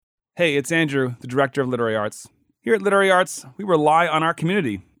Hey, it's Andrew, the Director of Literary Arts. Here at Literary Arts, we rely on our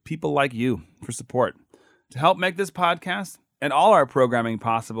community, people like you, for support. To help make this podcast and all our programming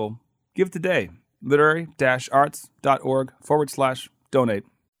possible, give today. literary-arts.org/donate.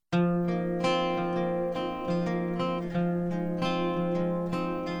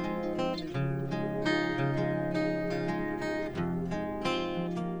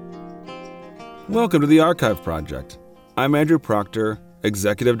 Welcome to the Archive Project. I'm Andrew Proctor,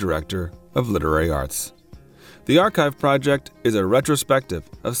 Executive Director of Literary Arts. The Archive Project is a retrospective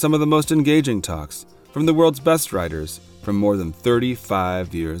of some of the most engaging talks from the world's best writers from more than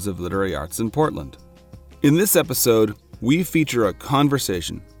 35 years of literary arts in Portland. In this episode, we feature a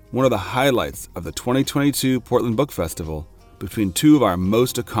conversation, one of the highlights of the 2022 Portland Book Festival, between two of our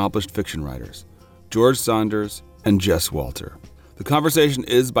most accomplished fiction writers, George Saunders and Jess Walter. The conversation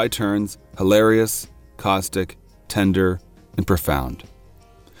is, by turns, hilarious, caustic, tender, and profound.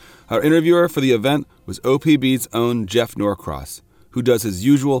 Our interviewer for the event was OPB's own Jeff Norcross, who does his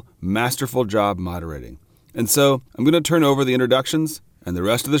usual masterful job moderating. And so, I'm going to turn over the introductions and the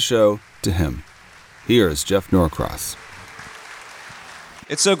rest of the show to him. Here is Jeff Norcross.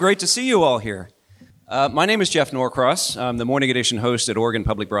 It's so great to see you all here. My name is Jeff Norcross. I'm the Morning Edition host at Oregon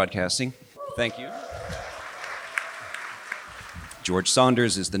Public Broadcasting. Thank you. George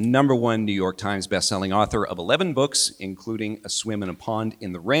Saunders is the #1 New York Times bestselling author of 11 books, including A Swim in a Pond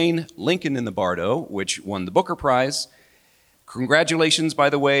in the Rain, Lincoln in the Bardo, which won the Booker Prize. Congratulations,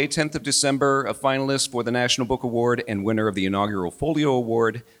 by the way, 10th of December, a finalist for the National Book Award and winner of the inaugural Folio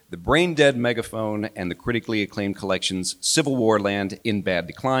Award, the Brain Dead Megaphone, and the critically acclaimed collections Civil War Land, In Bad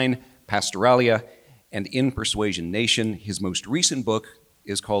Decline, Pastoralia, and In Persuasion Nation. His most recent book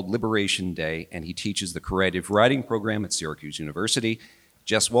is called Liberation Day, and he teaches the creative writing program at Syracuse University.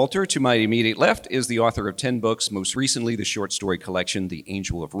 Jess Walter, to my immediate left, is the author of 10 books, most recently the short story collection The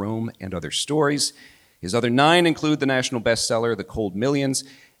Angel of Rome and Other Stories. His other 9 include the national bestseller The Cold Millions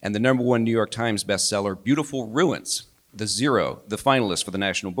and the #1 New York Times bestseller Beautiful Ruins, The Zero, the finalist for the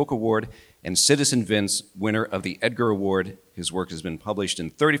National Book Award, and Citizen Vince, winner of the Edgar Award. His work has been published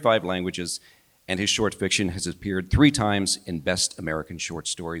in 35 languages, and his short fiction has appeared 3 times in Best American Short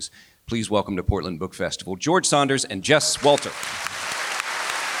Stories. Please welcome to Portland Book Festival, George Saunders and Jess Walter.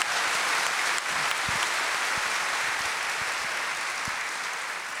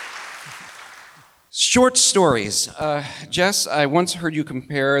 Short stories. Jess, I once heard you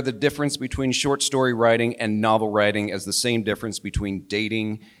compare the difference between short story writing and novel writing as the same difference between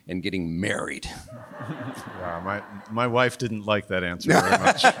dating and getting married. Wow, my wife didn't like that answer very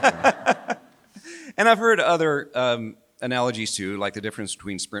much. And I've heard other analogies too, like the difference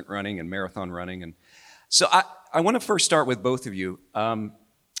between sprint running and marathon running. And so I want to first start with both of you. Do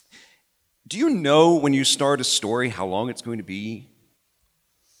you know when you start a story how long it's going to be?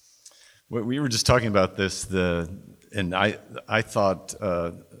 We were just talking about this, and I thought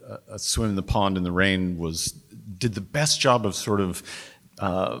A Swim in the Pond in the Rain did the best job of sort of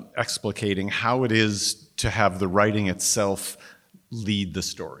explicating how it is to have the writing itself lead the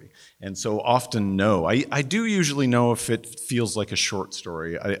story. And so often, no. I do usually know if it feels like a short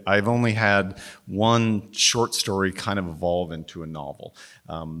story. I've only had one short story kind of evolve into a novel.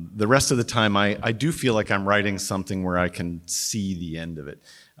 The rest of the time, I do feel like I'm writing something where I can see the end of it.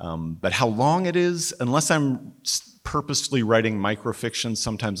 But how long it is, unless I'm purposely writing microfiction,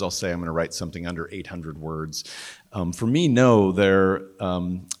 sometimes I'll say I'm going to write something under 800 words. For me, no,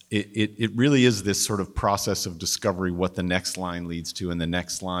 it really is this sort of process of discovery, what the next line leads to, and the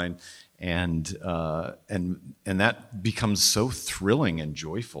next line, and that becomes so thrilling and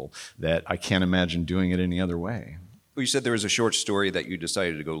joyful that I can't imagine doing it any other way. Well, you said there was a short story that you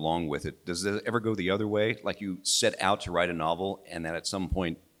decided to go along with it. Does it ever go the other way? Like you set out to write a novel, and then at some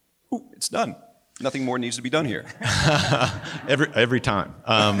point, it's done. Nothing more needs to be done here. Every time.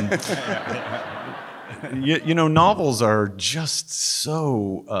 You know, novels are just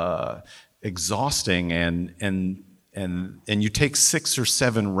so exhausting, and you take 6 or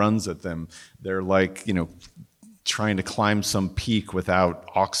 7 runs at them. They're like, trying to climb some peak without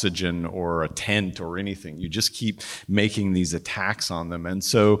oxygen or a tent or anything. You just keep making these attacks on them, and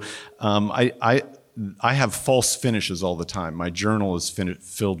so I have false finishes all the time. My journal is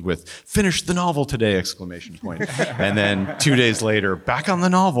filled with "Finish the novel today!" ! And then 2 days later, back on the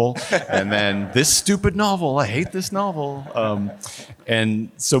novel, and then this stupid novel. I hate this novel.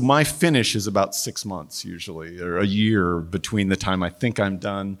 And so my finish is about 6 months usually, or a year between the time I think I'm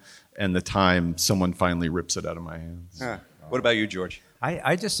done and the time someone finally rips it out of my hands. Huh. What about you, George?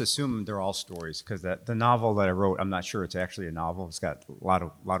 I just assume they're all stories because the novel that I wrote, I'm not sure it's actually a novel. It's got a lot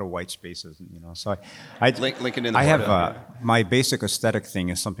of white spaces, So Lincoln in the I have Bardo. my basic aesthetic thing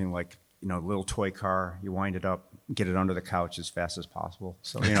is something like a little toy car. You wind it up, get it under the couch as fast as possible.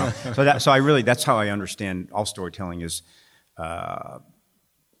 So that's how I understand all storytelling is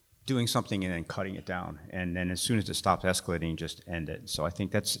doing something and then cutting it down, and then as soon as it stops escalating, just end it. So I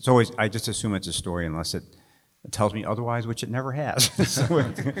think it's always, I just assume it's a story unless it tells me otherwise, which it never has.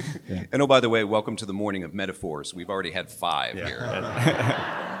 Yeah. And oh, by the way, welcome to the morning of metaphors. We've already had 5 here.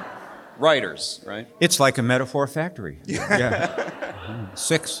 Writers, right? It's like a metaphor factory. Yeah.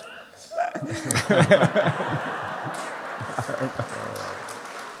 6.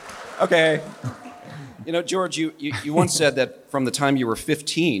 Okay. George, you once said that from the time you were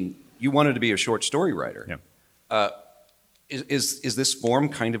 15, you wanted to be a short story writer. Yeah. Is this form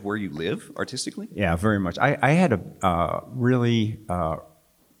kind of where you live artistically? Yeah, very much. I had a really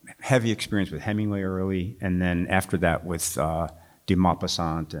heavy experience with Hemingway early, and then after that with de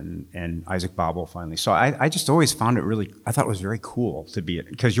Maupassant and Isaac Babel finally. So I just always found it really, I thought it was very cool to be it,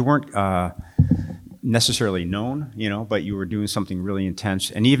 because you weren't necessarily known, but you were doing something really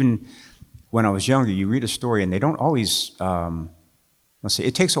intense. And even when I was younger, you read a story and they don't always, let's say,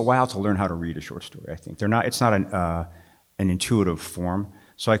 it takes a while to learn how to read a short story, I think. It's not an intuitive form.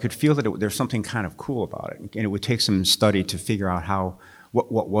 So I could feel that there's something kind of cool about it. And it would take some study to figure out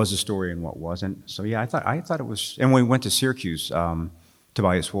what was a story and what wasn't. So yeah, I thought it was, and when we went to Syracuse,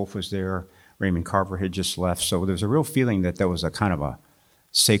 Tobias Wolff was there, Raymond Carver had just left. So there was a real feeling that there was a kind of a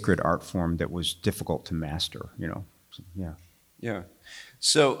sacred art form that was difficult to master, So, yeah. Yeah.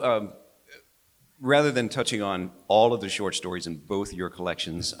 So rather than touching on all of the short stories in both your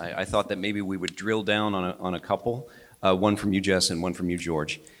collections, I thought that maybe we would drill down on a couple. One from you, Jess, and one from you,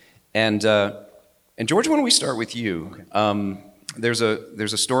 George. And George, why don't we start with you? Okay. There's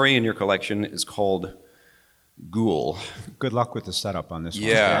a story in your collection. It's called Ghoul. Good luck with the setup on this one.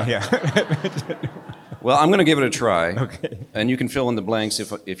 Yeah. Well, I'm going to give it a try. Okay. And you can fill in the blanks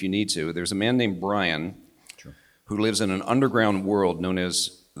if you need to. There's a man named Brian who lives in an underground world known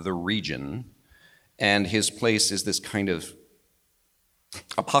as the Region. And his place is this kind of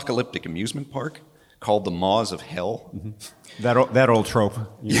apocalyptic amusement park called the Maws of Hell. Mm-hmm. That old trope.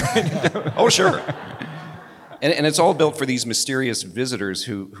 Oh, sure. And it's all built for these mysterious visitors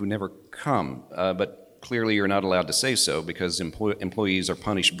who never come. But clearly you're not allowed to say so because employees are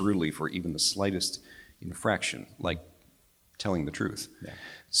punished brutally for even the slightest infraction, like telling the truth. Yeah.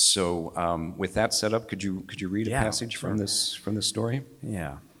 So with that set up, could you read a passage from this story?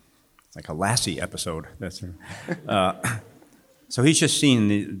 Yeah. It's like a Lassie episode. That's So he's just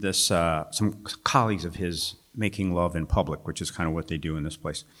seen some colleagues of his making love in public, which is kind of what they do in this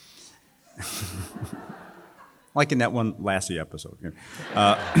place. Like in that one Lassie episode.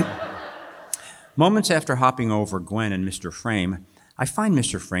 Moments after hopping over Gwen and Mr. Frame, I find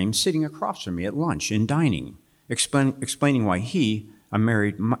Mr. Frame sitting across from me at lunch and dining, explaining why he, a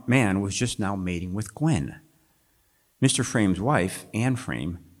married man, was just now mating with Gwen. Mr. Frame's wife, Anne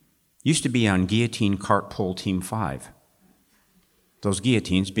Frame, used to be on guillotine cart pull team 5. Those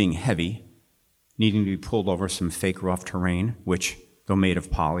guillotines being heavy, needing to be pulled over some fake rough terrain, which, though made of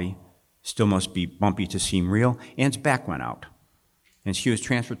poly, still must be bumpy to seem real. Anne's back went out, and she was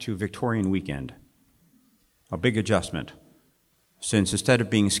transferred to Victorian Weekend. A big adjustment, since instead of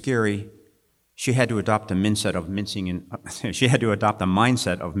being scary, she had to adopt the mindset of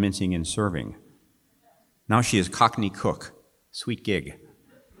mincing and serving. Now she is Cockney cook, sweet gig.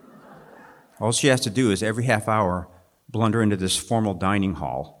 All she has to do is every half hour blunder into this formal dining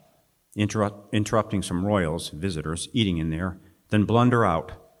hall, interrupting some royals, visitors, eating in there, then blunder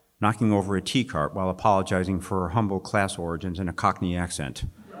out, knocking over a tea cart while apologizing for her humble class origins in a Cockney accent.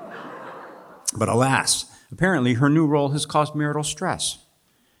 But alas, apparently her new role has caused marital stress,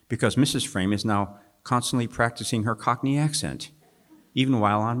 because Mrs. Frame is now constantly practicing her Cockney accent, even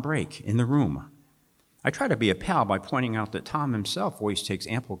while on break in the room. I try to be a pal by pointing out that Tom himself always takes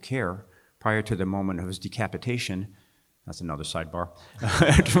ample care prior to the moment of his decapitation, that's another sidebar,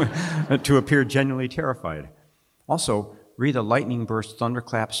 to appear genuinely terrified. Also, read the lightning burst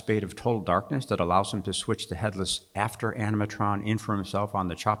thunderclap spade of total darkness that allows him to switch the headless after animatron in for himself on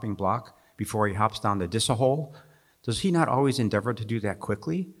the chopping block before he hops down the dis-a-hole. Does he not always endeavor to do that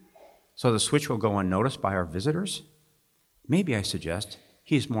quickly, so the switch will go unnoticed by our visitors? Maybe, I suggest,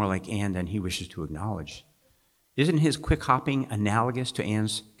 he is more like Anne than he wishes to acknowledge. Isn't his quick hopping analogous to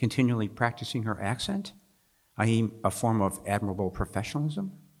Anne's continually practicing her accent, i.e. a form of admirable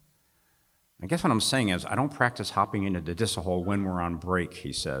professionalism? I guess what I'm saying is I don't practice hopping into the dis-a-hole when we're on break,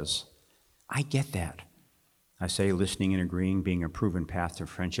 he says. I get that. I say, listening and agreeing being a proven path to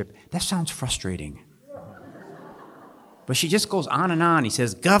friendship. That sounds frustrating. But she just goes on and on. He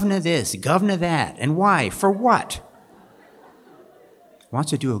says, governor this, governor that. And why? For what?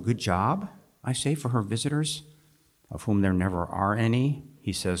 Wants to do a good job, I say, for her visitors, of whom there never are any,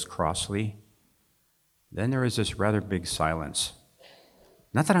 he says crossly. Then there is this rather big silence.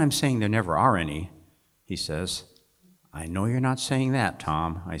 Not that I'm saying there never are any, he says. I know you're not saying that,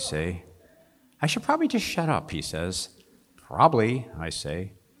 Tom, I say. I should probably just shut up, he says. Probably, I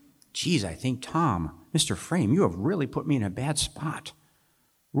say. Geez, I think, Tom, Mr. Frame, you have really put me in a bad spot.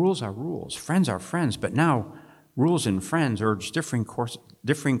 Rules are rules, friends are friends, but now rules and friends urge differing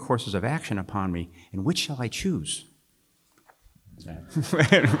courses of action upon me, and which shall I choose?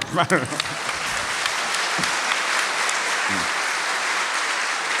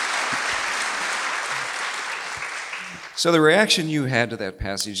 So the reaction you had to that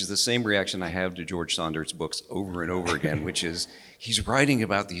passage is the same reaction I have to George Saunders' books over and over again, which is he's writing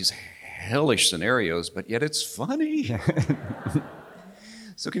about these hellish scenarios, but yet it's funny.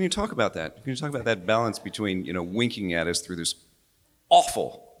 So can you talk about that? Can you talk about that balance between, winking at us through this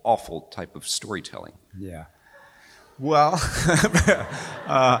awful, awful type of storytelling? Yeah. Well,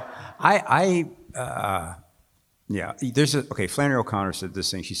 Flannery O'Connor said this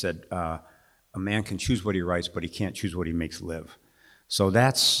thing. She said, a man can choose what he writes, but he can't choose what he makes live. So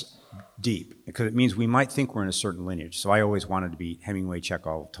that's deep, because it means we might think we're in a certain lineage. So I always wanted to be Hemingway,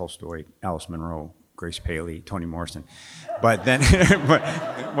 Chekhov, Tolstoy, Alice Munro, Grace Paley, Toni Morrison, but then,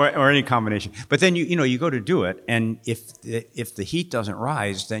 or any combination. But then you go to do it, and if the heat doesn't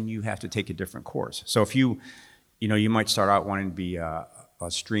rise, then you have to take a different course. So if you might start out wanting to be a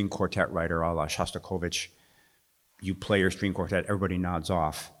string quartet writer, a la Shostakovich. You play your string quartet, everybody nods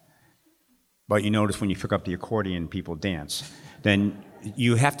off. But you notice when you pick up the accordion, people dance. Then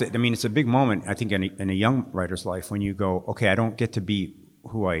you have to, it's a big moment, I think, in a young writer's life when you go, okay, I don't get to be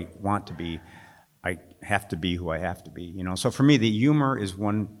who I want to be. I have to be who I have to be, So for me, the humor is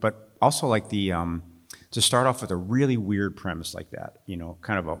one, but also like to start off with a really weird premise like that,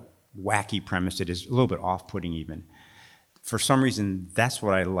 kind of a wacky premise that is a little bit off-putting even. For some reason, that's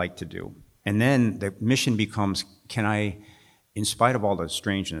what I like to do. And then the mission becomes, can I, in spite of all the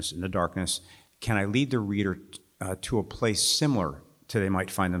strangeness and the darkness, can I lead the reader to a place similar to they might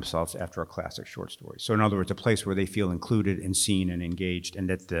find themselves after a classic short story? So in other words, a place where they feel included and seen and engaged, and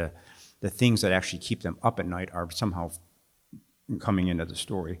that the things that actually keep them up at night are somehow coming into the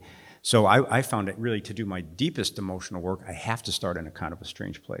story. So I found it really, to do my deepest emotional work, I have to start in a kind of a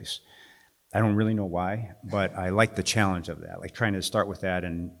strange place. I don't really know why, but I like the challenge of that, like trying to start with that,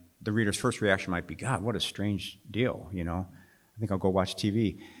 and the reader's first reaction might be, God, what a strange deal, I think I'll go watch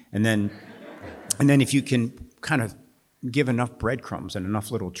TV. And then if you can kind of give enough breadcrumbs and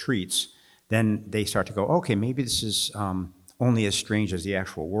enough little treats, then they start to go, okay, maybe this is only as strange as the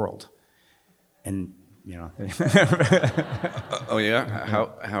actual world. And, Oh, yeah?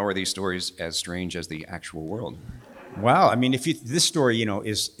 How are these stories as strange as the actual world? Well, this story,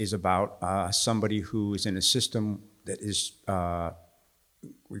 is about somebody who is in a system that is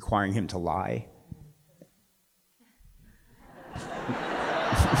requiring him to lie.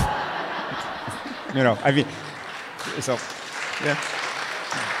 So, yeah.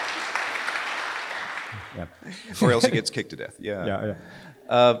 Yeah. Or else he gets kicked to death. Yeah.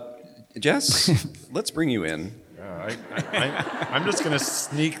 Jess, let's bring you in. I'm just going to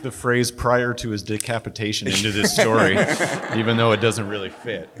sneak the phrase prior to his decapitation into this story, even though it doesn't really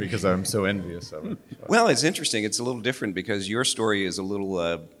fit, because I'm so envious of it. Well, it's interesting. It's a little different because your story is a little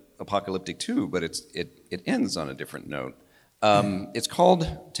apocalyptic too, but it ends on a different note. It's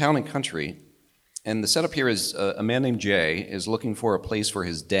called Town and Country, and the setup here is a man named Jay is looking for a place for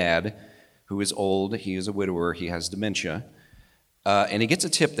his dad, who is old. He is a widower. He has dementia. And he gets a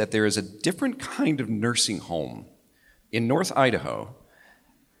tip that there is a different kind of nursing home in North Idaho,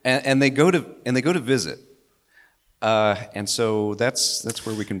 and they go to visit. And so that's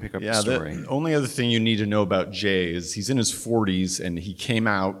where we can pick up the story. The only other thing you need to know about Jay is he's in his 40s, and he came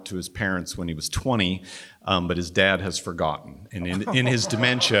out to his parents when he was 20, but his dad has forgotten. And in his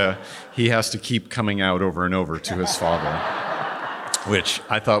dementia, he has to keep coming out over and over to his father, which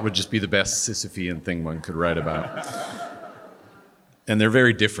I thought would just be the best Sisyphean thing one could write about. And they're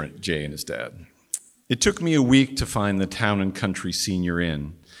very different, Jay and his dad. It took me a week to find the Town and Country Senior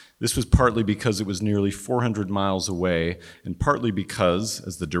Inn. This was partly because it was nearly 400 miles away, and partly because,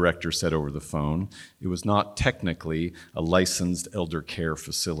 as the director said over the phone, it was not technically a licensed elder care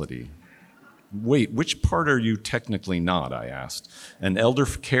facility. Wait, which part are you technically not, I asked. An elder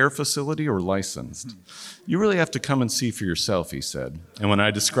care facility or licensed? You really have to come and see for yourself, he said. And when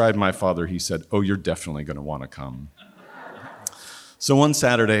I described my father, he said, oh, you're definitely going to want to come. So one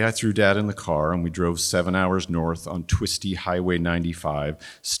Saturday, I threw Dad in the car and we drove 7 hours north on twisty Highway 95,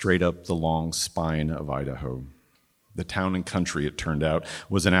 straight up the long spine of Idaho. The town and country, it turned out,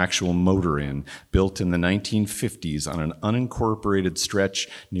 was an actual motor inn built in the 1950s on an unincorporated stretch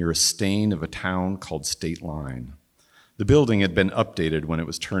near a stain of a town called State Line. The building had been updated when it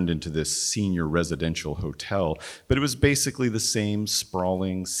was turned into this senior residential hotel, but it was basically the same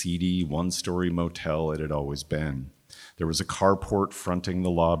sprawling, seedy, one-story motel it had always been. There was a carport fronting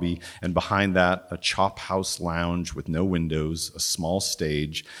the lobby, and behind that, a chop house lounge with no windows, a small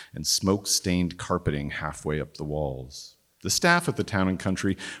stage, and smoke-stained carpeting halfway up the walls. The staff at the Town and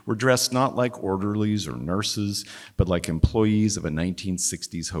Country were dressed not like orderlies or nurses, but like employees of a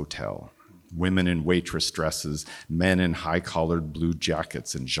 1960s hotel. Women in waitress dresses, men in high-collared blue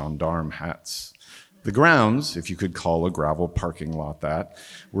jackets and gendarme hats. The grounds, if you could call a gravel parking lot that,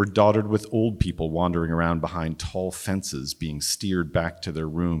 were dotted with old people wandering around behind tall fences being steered back to their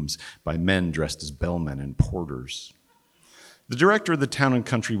rooms by men dressed as bellmen and porters. The director of the Town and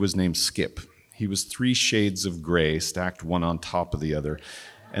Country was named Skip. He was 3 shades of gray stacked one on top of the other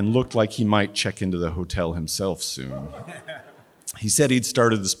and looked like he might check into the hotel himself soon. He said he'd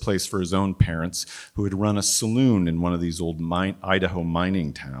started this place for his own parents, who had run a saloon in one of these old Idaho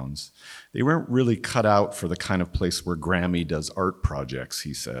mining towns. They weren't really cut out for the kind of place where Grammy does art projects,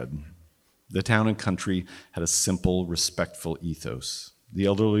 he said. The Town and Country had a simple, respectful ethos. The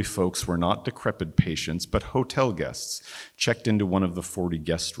elderly folks were not decrepit patients, but hotel guests, checked into one of the 40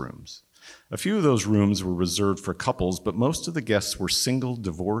 guest rooms. A few of those rooms were reserved for couples, but most of the guests were single,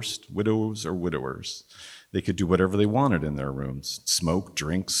 divorced, widows, or widowers. They could do whatever they wanted in their rooms, smoke,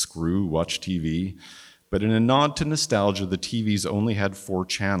 drink, screw, watch TV. But in a nod to nostalgia, the TVs only had 4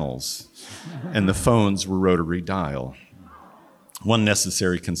 channels, and the phones were rotary dial. One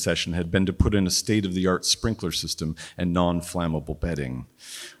necessary concession had been to put in a state-of-the-art sprinkler system and non-flammable bedding.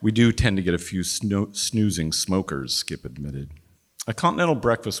 We do tend to get a few snoozing smokers, Skip admitted. A continental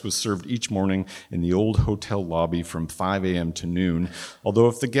breakfast was served each morning in the old hotel lobby from 5 a.m. to noon, although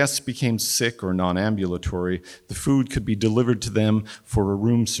if the guests became sick or non-ambulatory, the food could be delivered to them for a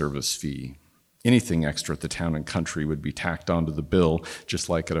room service fee. Anything extra at the Town and Country would be tacked onto the bill, just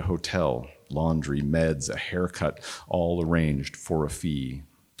like at a hotel. Laundry, meds, a haircut, all arranged for a fee.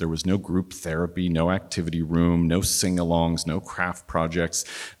 There was no group therapy, no activity room, no sing-alongs, no craft projects.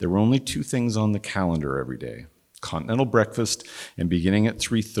 There were only 2 things on the calendar every day: continental breakfast, and beginning at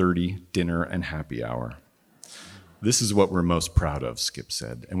 3:30, dinner and happy hour. This is what we're most proud of, Skip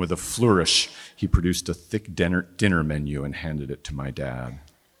said, and with a flourish, he produced a thick dinner menu and handed it to my dad.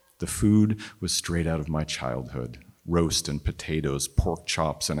 The food was straight out of my childhood: roast and potatoes, pork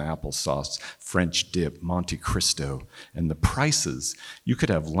chops and applesauce, French dip, Monte Cristo. And the prices: you could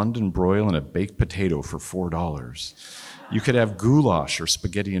have London broil and a baked potato for $4. You could have goulash or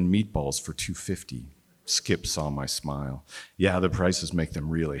spaghetti and meatballs for $2.50. Skip saw my smile. Yeah, the prices make them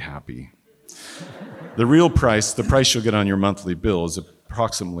really happy. The real price, the price you'll get on your monthly bill, is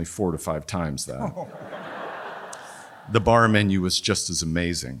approximately 4 to 5 times that. The bar menu was just as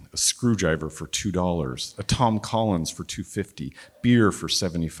amazing: a screwdriver for $2, a Tom Collins for $2.50, beer for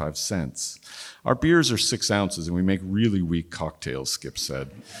 75 cents. Our beers are 6 ounces and we make really weak cocktails, Skip said.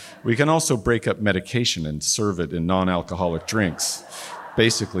 We can also break up medication and serve it in non-alcoholic drinks,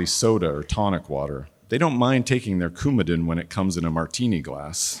 basically soda or tonic water. They don't mind taking their Coumadin when it comes in a martini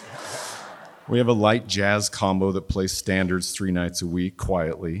glass. We have a light jazz combo that plays standards 3 nights a week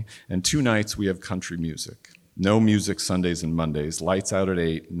quietly, and 2 nights we have country music. No music Sundays and Mondays, lights out at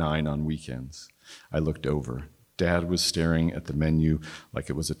 8, 9 on weekends. I looked over. Dad was staring at the menu like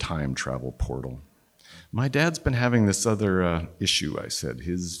it was a time travel portal. My dad's been having this other issue, I said,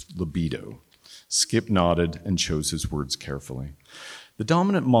 his libido. Skip nodded and chose his words carefully. The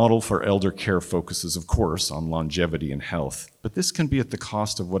dominant model for elder care focuses, of course, on longevity and health, but this can be at the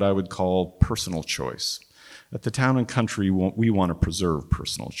cost of what I would call personal choice. At the Town and Country, we want to preserve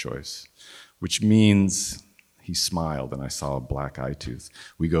personal choice, which means... He smiled, and I saw a black eye tooth.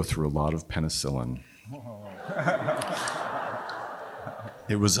 We go through a lot of penicillin.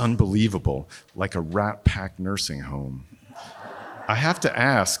 It was unbelievable, like a rat-pack nursing home. I have to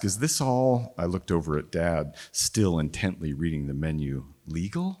ask, is this all, I looked over at Dad, still intently reading the menu,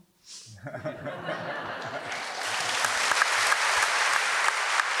 legal?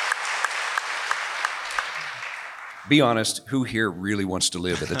 Be honest, who here really wants to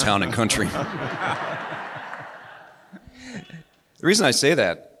live at the Town and Country? The reason I say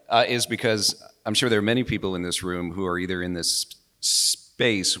that is because I'm sure there are many people in this room who are either in this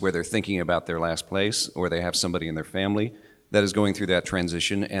space where they're thinking about their last place, or they have somebody in their family that is going through that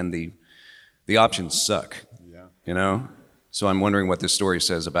transition, and the options suck. Yeah. You know? So I'm wondering what this story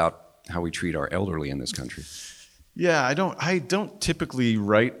says about how we treat our elderly in this country. Yeah, I don't typically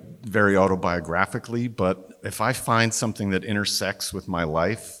write very autobiographically, but if I find something that intersects with my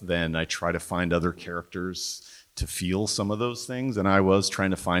life, then I try to find other characters to feel some of those things. And I was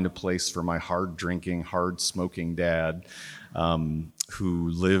trying to find a place for my hard-drinking, hard-smoking dad, who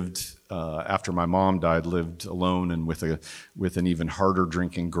lived, after my mom died, lived alone and with an even harder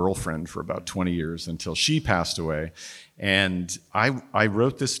drinking girlfriend for about 20 years until she passed away. And I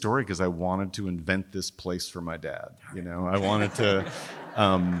wrote this story because I wanted to invent this place for my dad. You know, I wanted to,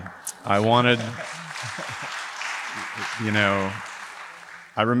 you know,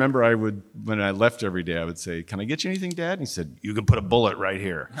 I remember when I left every day, I would say, "Can I get you anything, Dad?" And he said, "You can put a bullet right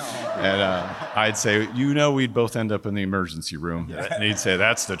here." Oh. And I'd say, "You know, we'd both end up in the emergency room." Yeah. And he'd say,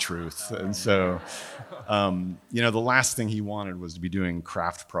 "That's the truth." And so, you know, the last thing he wanted was to be doing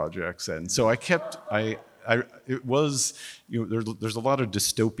craft projects. And so it was, you know, there's a lot of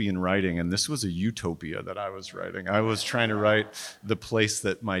dystopian writing, and this was a utopia that I was writing. I was trying to write the place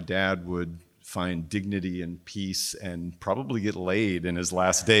that my dad would find dignity and peace and probably get laid in his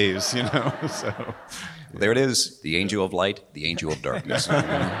last days, you know. So there it is, the angel of light, the angel of darkness. I'm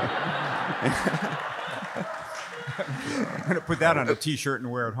going to put that on a T-shirt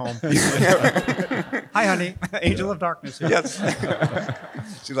and wear it home. Hi, honey. Angel of darkness. Yes.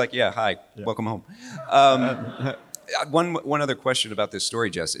 She's like, yeah, hi, welcome home. One other question about this story,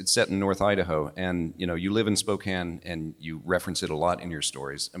 Jess. It's set in North Idaho, and you know you live in Spokane, and you reference it a lot in your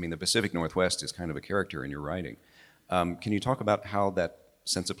stories. I mean, the Pacific Northwest is kind of a character in your writing. Can you talk about how that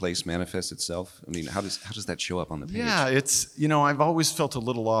sense of place manifests itself? I mean, how does that show up on the page? Yeah, it's, you know, I've always felt a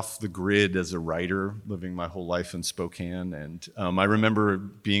little off the grid as a writer, living my whole life in Spokane. And I remember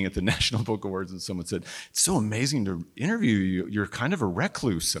being at the National Book Awards and someone said, "It's so amazing to interview you. You're kind of a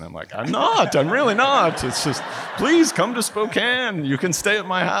recluse." And I'm like, "I'm not. I'm really not. It's just, please come to Spokane. You can stay at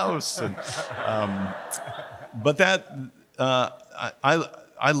my house." And, but that, I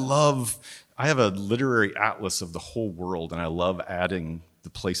have a literary atlas of the whole world, and I love adding the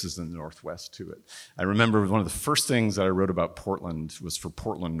places in the Northwest to it. I remember one of the first things that I wrote about Portland was for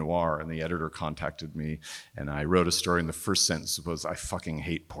Portland Noir, and the editor contacted me, and I wrote a story, and the first sentence was, "I fucking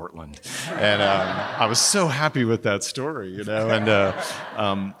hate Portland." And I was so happy with that story, you know,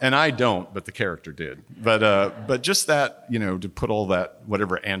 and I don't, but the character did. But just that, you know, to put all that,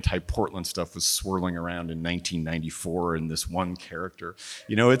 whatever anti-Portland stuff was swirling around in 1994 in this one character,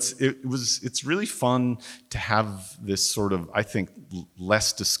 you know, it's really fun to have this sort of, I think,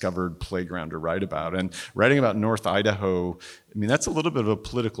 less discovered playground to write about. And writing about North Idaho, I mean, that's a little bit of a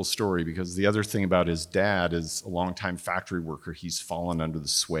political story, because the other thing about his dad is a longtime factory worker. He's fallen under the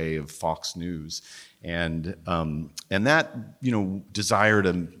sway of Fox News. And that, you know, desire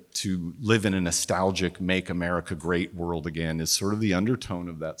to live in a nostalgic, make America great world again is sort of the undertone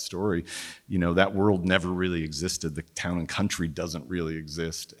of that story. You know, that world never really existed. The town and country doesn't really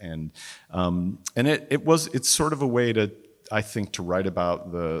exist. And it's sort of a way to, I think, to write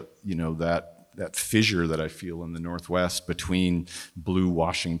about the, you know, that fissure that I feel in the Northwest between blue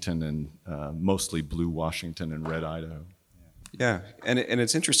Washington and mostly blue Washington and red Idaho. Yeah, and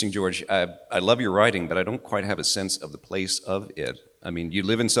it's interesting, George. I love your writing, but I don't quite have a sense of the place of it. I mean, you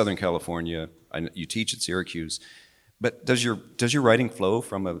live in Southern California. You teach at Syracuse, but does your writing flow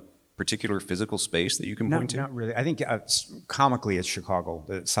from a particular physical space that you can point to? Not really. I think comically it's Chicago,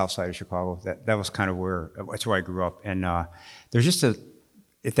 the south side of Chicago. That was kind of that's where I grew up. And there's just at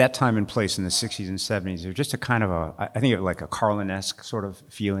that time and place in the 60s and 70s, there's just a kind of I think like a Carlin-esque sort of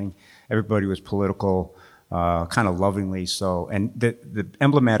feeling. Everybody was political, kind of lovingly so. And the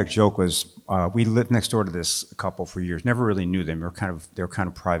emblematic joke was we lived next door to this couple for years, never really knew them. They were kind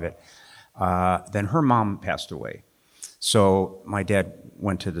of private. Then her mom passed away. So my dad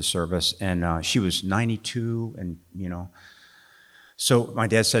went to the service, and she was 92, and, you know. So my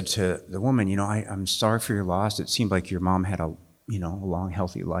dad said to the woman, you know, I'm sorry for your loss. It seemed like your mom had a long,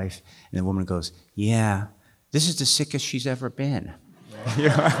 healthy life. And the woman goes, "Yeah, this is the sickest she's ever been." You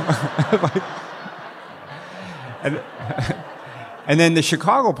know? And then the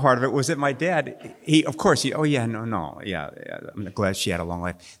Chicago part of it was that my dad, I'm glad she had a long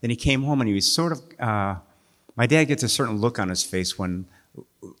life. Then he came home, and he was sort of, my dad gets a certain look on his face when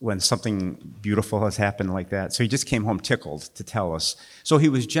something beautiful has happened like that. So he just came home tickled to tell us. So he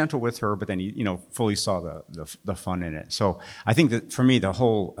was gentle with her, but then he, you know, fully saw the fun in it. So I think that for me, the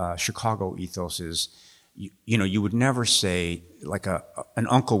whole Chicago ethos is you would never say, like an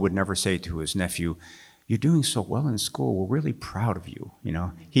uncle would never say to his nephew, "You're doing so well in school. We're really proud of you."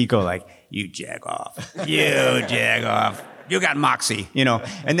 He'd go like, "You jag off. You jag off. You got moxie."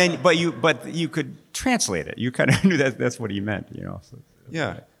 And then, but you could translate it. You kind of knew that's what he meant. So.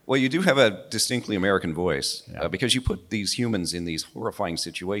 Yeah. Well, you do have a distinctly American voice Yeah. because you put these humans in these horrifying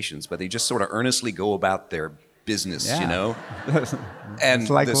situations, but they just sort of earnestly go about their business, Yeah. And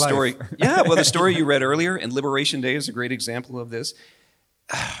It's like the life. story, yeah. Well, the story you read earlier, and Liberation Day is a great example of this.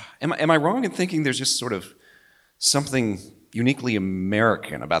 Am I wrong in thinking there's just sort of something uniquely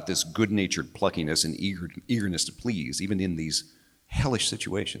American about this good-natured pluckiness and eagerness to please, even in these hellish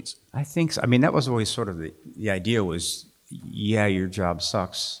situations? I think so. I mean, that was always sort of the idea was, yeah, your job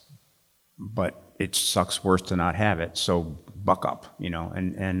sucks, but it sucks worse to not have it. So buck up,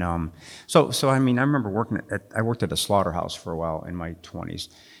 So I mean, I remember I worked at a slaughterhouse for a while in my 20s,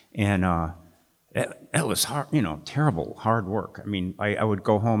 and it was hard, terrible, hard work. I mean, I would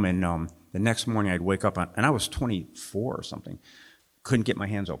go home and the next morning I'd wake up and I was 24 or something, couldn't get my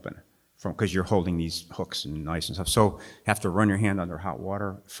hands open because you're holding these hooks and knives and stuff. So you have to run your hand under hot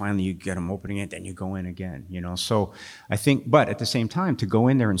water. Finally, you get them opening it, then you go in again, So I think, but at the same time, to go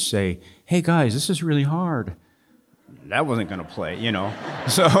in there and say, "Hey guys, this is really hard," that wasn't going to play,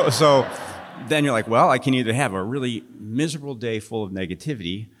 So then you're like, well, I can either have a really miserable day full of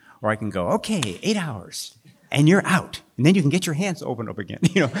negativity, or I can go, okay, 8 hours, and you're out, and then you can get your hands opened up again,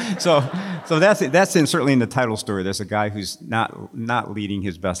 So that's it. That's certainly in the title story. There's a guy who's not leading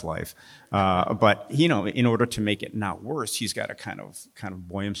his best life, but in order to make it not worse, he's got to kind of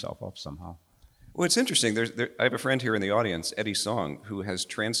buoy himself up somehow. Well, it's interesting. I have a friend here in the audience, Eddie Song, who has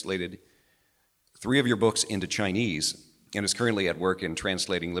translated 3 of your books into Chinese and is currently at work in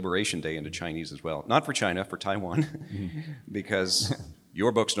translating Liberation Day into Chinese as well. Not for China, for Taiwan, because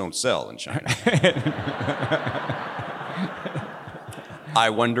your books don't sell in China. I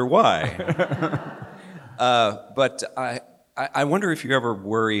wonder why. But I wonder if you ever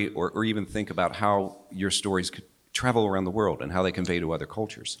worry or even think about how your stories could travel around the world and how they convey to other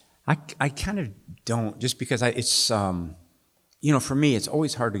cultures. I kind of don't, just because it's, for me, it's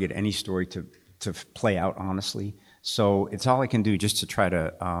always hard to get any story to play out honestly. So it's all I can do just to try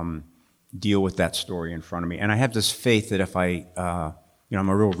to deal with that story in front of me. And I have this faith that if I'm a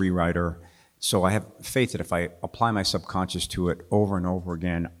real rewriter, so I have faith that if I apply my subconscious to it over and over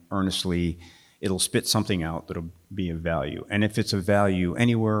again, earnestly, it'll spit something out that'll be of value. And if it's of value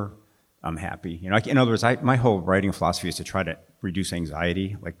anywhere, I'm happy. In other words, my whole writing philosophy is to try to reduce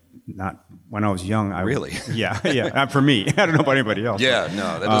anxiety. Like, not when I was young. Really? Yeah. For me, I don't know about anybody else. Yeah,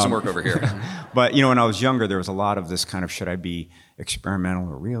 no, that doesn't work over here. But when I was younger, there was a lot of this kind of, should I be experimental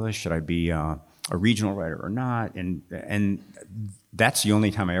or realist? Should I be a regional writer or not? And that's the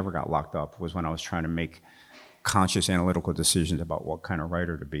only time I ever got locked up, was when I was trying to make conscious analytical decisions about what kind of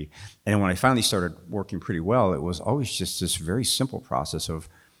writer to be. And when I finally started working pretty well, it was always just this very simple process of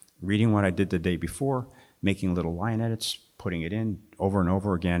reading what I did the day before, making little line edits, putting it in over and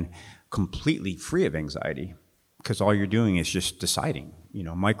over again, completely free of anxiety, because all you're doing is just deciding,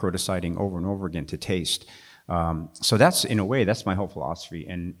 micro-deciding over and over again to taste. So that's, in a way, that's my whole philosophy,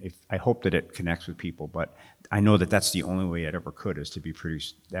 and I hope that it connects with people, but I know that that's the only way it ever could, is to be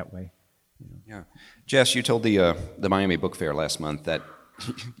produced that way. Yeah. Jess, you told the Miami Book Fair last month that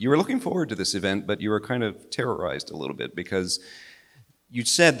you were looking forward to this event, but you were kind of terrorized a little bit because you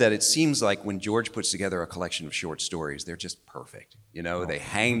said that it seems like when George puts together a collection of short stories, they're just perfect. They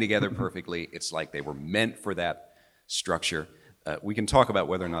hang together perfectly. It's like they were meant for that structure. We can talk about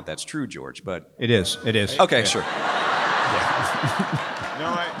whether or not that's true, George, but... It is. Okay, sure.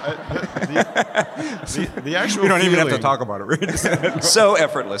 No, the actual We don't even have to feeling- talk about it. So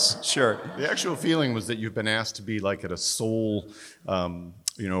effortless, sure. The actual feeling was that you've been asked to be like at a soul,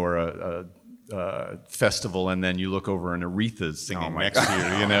 or a festival, and then you look over and Aretha's singing next to you.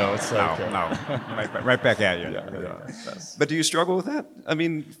 It's like right back at you. But do you struggle with that? I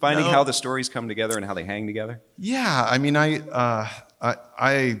mean, finding how the stories come together and how they hang together? Yeah, I mean, I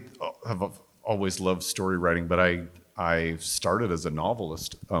have always loved story writing, but I started as a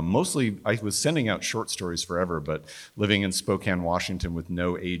novelist. Mostly, I was sending out short stories forever, but living in Spokane, Washington with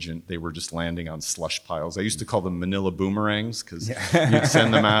no agent, they were just landing on slush piles. I used to call them manila boomerangs, because you'd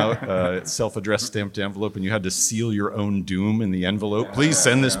send them out, self-addressed stamped envelope, and you had to seal your own doom in the envelope. Please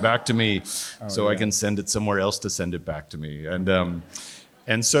send this back to me I can send it somewhere else to send it back to me.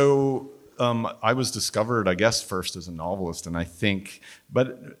 And so I was discovered, I guess, first as a novelist, and I think,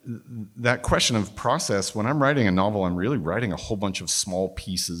 but that question of process, when I'm writing a novel, I'm really writing a whole bunch of small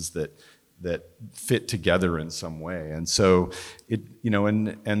pieces that that fit together in some way. And so it,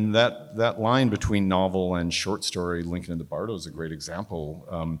 and that line between novel and short story, Lincoln in the Bardo is a great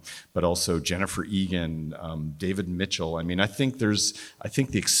example, but also Jennifer Egan, David Mitchell. I mean, I think the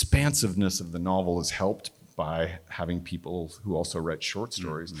expansiveness of the novel is helped by having people who also write short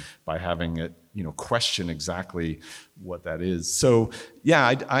stories, by having it, question exactly what that is. So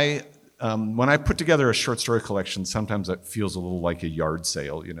yeah, when I put together a short story collection, sometimes it feels a little like a yard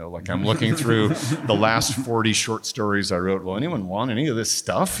sale, like I'm looking through the last 40 short stories I wrote. Well, anyone want any of this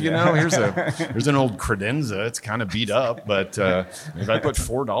stuff? Here's an old credenza. It's kind of beat up, but if I put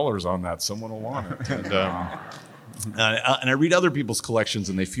 $4 on that, someone will want it. And I read other people's collections,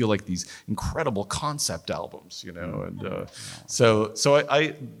 and they feel like these incredible concept albums, And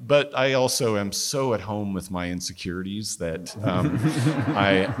but I also am so at home with my insecurities that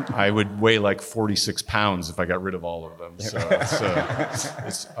I would weigh like 46 pounds if I got rid of all of them.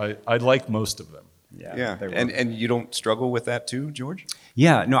 So I like most of them. Yeah. And you don't struggle with that too, George?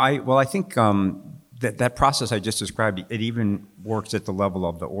 Yeah. No. I think that process I just described, it even works at the level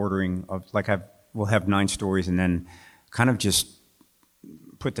of the ordering of we'll have 9 stories and then kind of just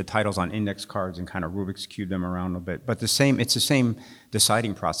put the titles on index cards and kind of Rubik's cube them around a bit. But it's the same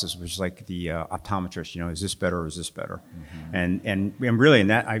deciding process, which is like the optometrist, is this better or is this better? Mm-hmm. And really in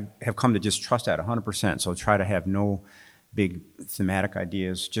that, I have come to just trust that 100%. So try to have no big thematic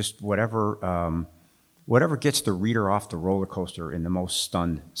ideas, just whatever gets the reader off the roller coaster in the most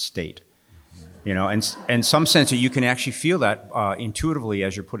stunned state. And some sense that you can actually feel that intuitively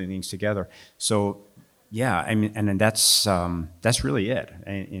as you're putting things together. So, yeah, I mean, and then that's really it.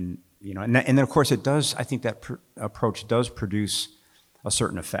 And then of course it does. I think that approach does produce a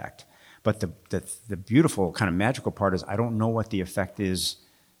certain effect. But the beautiful kind of magical part is I don't know what the effect is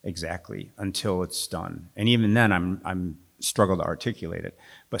exactly until it's done. And even then, I'm struggle to articulate it.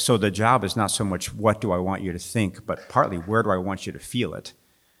 But so the job is not so much what do I want you to think, but partly where do I want you to feel it.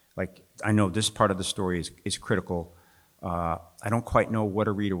 Like, I know this part of the story is critical. I don't quite know what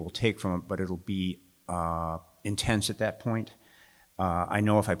a reader will take from it, but it'll be intense at that point. I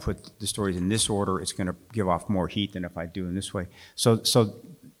know if I put the stories in this order, it's going to give off more heat than if I do in this way. So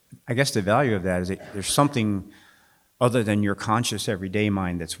I guess the value of that is that there's something other than your conscious everyday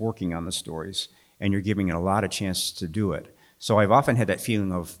mind that's working on the stories, and you're giving it a lot of chances to do it. So I've often had that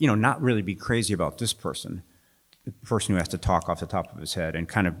feeling of, not really be crazy about this person, the person who has to talk off the top of his head, and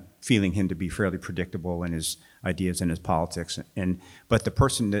kind of feeling him to be fairly predictable in his ideas and his politics. But the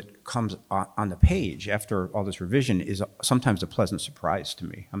person that comes on the page after all this revision is sometimes a pleasant surprise to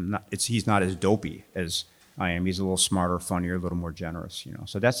me. He's not as dopey as I am. He's a little smarter, funnier, a little more generous.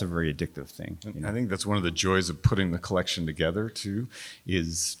 So that's a very addictive thing. I think that's one of the joys of putting the collection together too,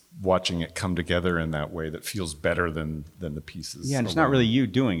 is watching it come together in that way that feels better than the pieces. Yeah, and it's not really you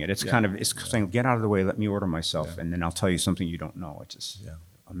doing it. It's kind of saying, get out of the way, let me order myself, and then I'll tell you something you don't know, which is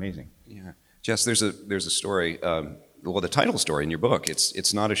amazing. Yeah, Jess, there's a story. The title story in your book.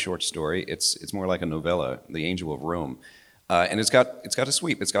 It's not a short story. It's more like a novella, The Angel of Rome, and it's got a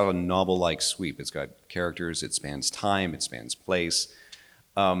sweep. It's got a novel-like sweep. It's got characters. It spans time. It spans place.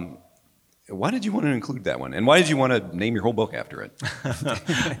 Why did you want to include that one? And why did you want to name your whole book after it?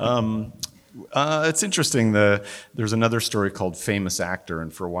 It's interesting. There's another story called Famous Actor,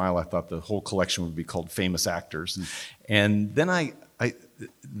 and for a while I thought the whole collection would be called Famous Actors. And then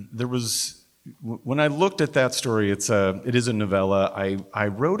when I looked at that story, it is a novella. I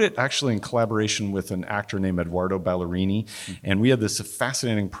wrote it actually in collaboration with an actor named Eduardo Ballerini, and we had this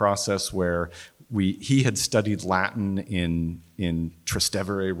fascinating process where he had studied Latin in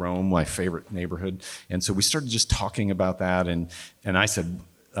Trastevere, Rome, my favorite neighborhood, and so we started just talking about that. And I said,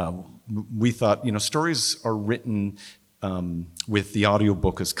 we thought, stories are written with the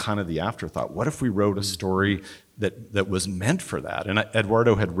audiobook as kind of the afterthought. What if we wrote a story that was meant for that? And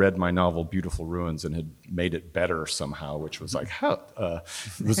Eduardo had read my novel Beautiful Ruins and had made it better somehow, which was like,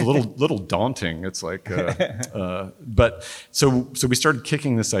 it was a little daunting. It's like, but so we started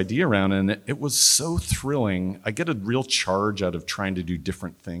kicking this idea around, and it was so thrilling. I get a real charge out of trying to do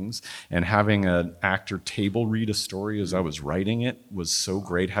different things, and having an actor table read a story as I was writing it was so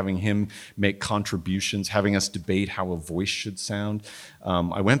great. Having him make contributions, having us debate how a voice should sound.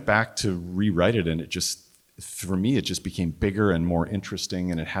 I went back to rewrite it, and for me, it just became bigger and more interesting,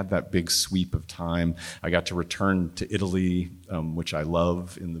 and it had that big sweep of time. I got to return to Italy, which I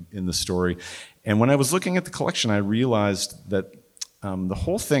love in the story. And when I was looking at the collection, I realized that the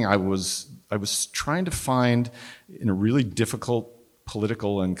whole thing I was trying to find in a really difficult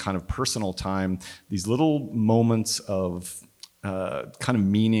political and kind of personal time, these little moments of kind of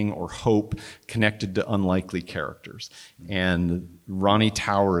meaning or hope connected to unlikely characters. And Ronnie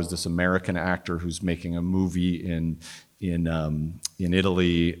Tower is this American actor who's making a movie in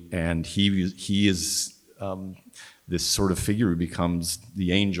Italy, and he is this sort of figure who becomes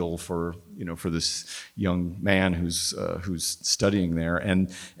the angel for this young man who's studying there,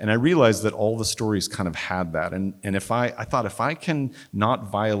 and I realized that all the stories kind of had that, and I thought if I can not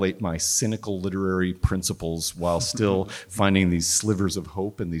violate my cynical literary principles while still finding these slivers of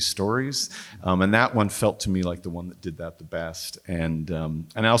hope in these stories, and that one felt to me like the one that did that the best, and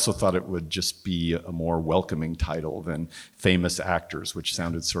I also thought it would just be a more welcoming title than Famous Actors, which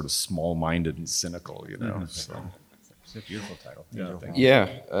sounded sort of small-minded and cynical, So. It's a beautiful title.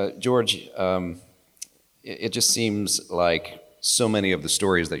 George, it just seems like so many of the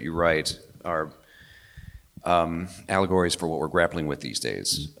stories that you write are allegories for what we're grappling with these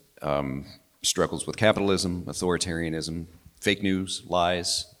days. Struggles with capitalism, authoritarianism, fake news,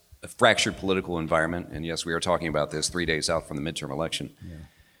 lies, a fractured political environment, and yes, we are talking about this 3 days out from the midterm election. Yeah.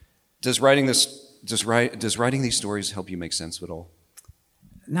 Does writing these stories help you make sense of it all?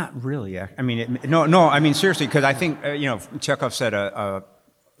 Not really. I mean, no. I mean, seriously, because I think Chekhov said a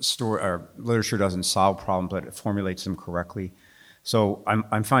story or literature doesn't solve problems, but it formulates them correctly. So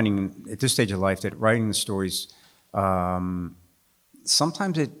I'm finding at this stage of life that writing the stories,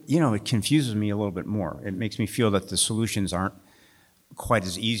 sometimes it confuses me a little bit more. It makes me feel that the solutions aren't quite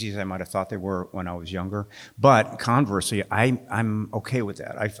as easy as I might have thought they were when I was younger. But conversely, I'm okay with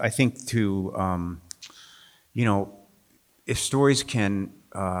that. I think if stories can.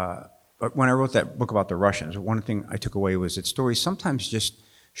 When I wrote that book about the Russians, one thing I took away was that stories sometimes just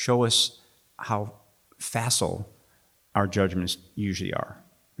show us how facile our judgments usually are.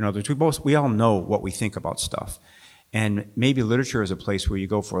 In other words, we all know what we think about stuff. And maybe literature is a place where you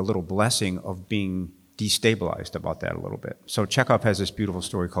go for a little blessing of being destabilized about that a little bit. So Chekhov has this beautiful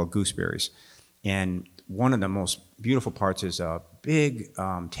story called Gooseberries. And one of the most beautiful parts is a big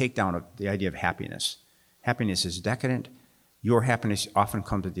takedown of the idea of happiness. Happiness is decadent. Your happiness often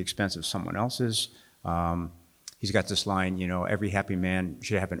comes at the expense of someone else's. He's got this line, every happy man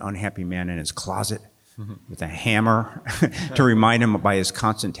should have an unhappy man in his closet with a hammer to remind him by his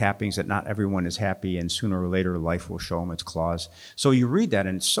constant tappings that not everyone is happy, and sooner or later life will show him its claws. So you read that,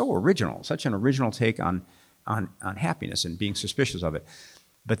 and it's so original, such an original take on happiness and being suspicious of it.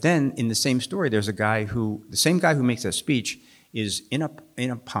 But then in the same story, there's the same guy who makes that speech is in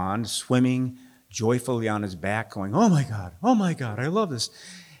a pond swimming joyfully on his back, going, oh my God, I love this.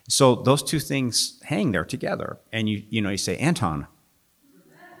 So those two things hang there together. And you say, Anton,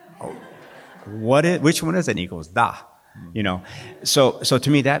 which one is it? And he goes, da. So to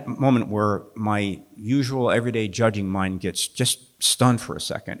me, that moment where my usual everyday judging mind gets just stunned for a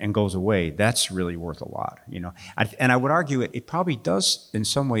second and goes away, that's really worth a lot. And I would argue it probably does in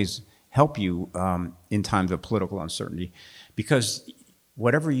some ways help you in times of political uncertainty, because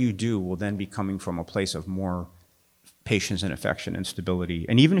whatever you do will then be coming from a place of more patience and affection and stability.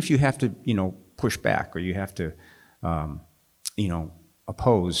 And even if you have to, push back or you have to,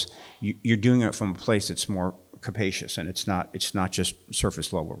 oppose, you're doing it from a place that's more capacious, and it's not just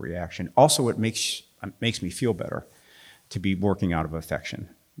surface level reaction. Also, it makes me feel better to be working out of affection,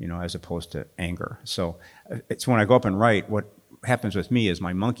 as opposed to anger. So it's when I go up and write, what happens with me is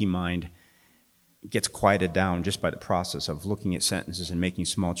my monkey mind gets quieted down just by the process of looking at sentences and making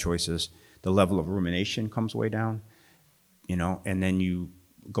small choices. The level of rumination comes way down, and then you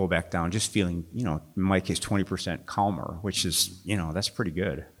go back down just feeling, in my case, 20% calmer, which is, that's pretty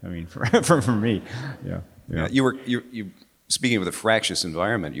good. I mean, for me, yeah. You speaking of the fractious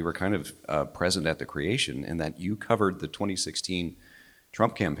environment, you were kind of present at the creation in that you covered the 2016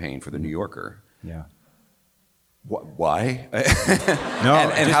 Trump campaign for the New Yorker. Yeah. Why? No,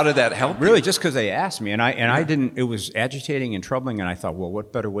 and how did that help? Really, you? just because they asked me, and I didn't. It was agitating and troubling, and I thought, well,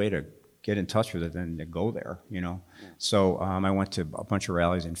 what better way to get in touch with it than to go there, So I went to a bunch of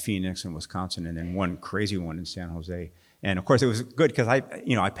rallies in Phoenix and Wisconsin, and then one crazy one in San Jose. And of course, it was good because I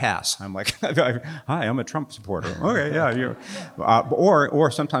pass. I'm like, hi, I'm a Trump supporter. Okay, yeah, or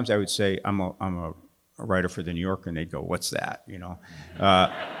sometimes I would say I'm a writer for the New Yorker, and they'd go, what's that?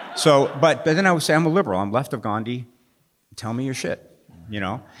 But then I would say I'm a liberal. I'm left of Gandhi. Tell me your shit,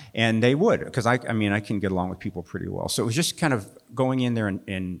 and they would, because I can get along with people pretty well. So it was just kind of going in there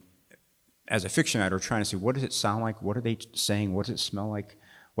and as a fiction writer, trying to see what does it sound like, what are they saying, what does it smell like,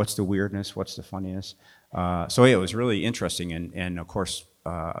 what's the weirdness, what's the funniness. It was really interesting, and of course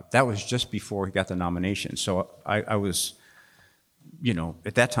that was just before he got the nomination. So I was.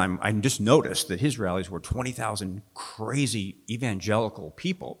 At that time, I just noticed that his rallies were 20,000 crazy evangelical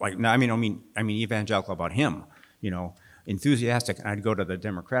people. Like, I mean evangelical about him, enthusiastic, and I'd go to the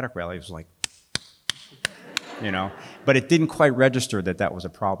Democratic rally, it was like, but it didn't quite register that was a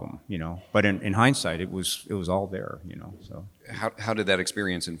problem, But in hindsight, it was all there, So How did that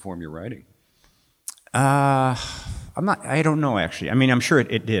experience inform your writing? I don't know actually. I mean, I'm sure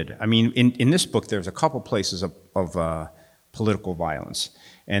it did. I mean, in this book, there's a couple places of political violence,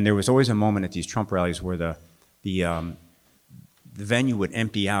 and there was always a moment at these Trump rallies where the venue would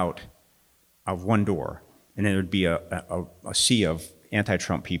empty out of one door, and then there would be a sea of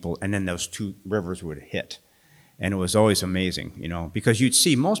anti-Trump people, and then those two rivers would hit. And it was always amazing, because you'd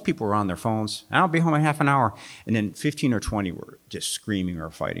see most people were on their phones. I'll be home in half an hour. And then 15 or 20 were just screaming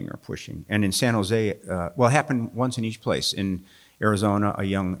or fighting or pushing. And in San Jose, it happened once in each place. In Arizona, a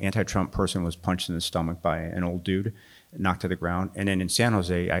young anti-Trump person was punched in the stomach by an old dude, knocked to the ground. And then in San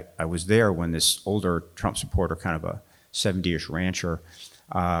Jose, I was there when this older Trump supporter, kind of a 70-ish rancher,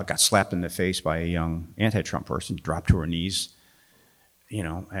 got slapped in the face by a young anti-Trump person, dropped to her knees.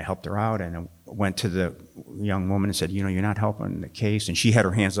 I helped her out, and I went to the young woman and said, you're not helping the case. And she had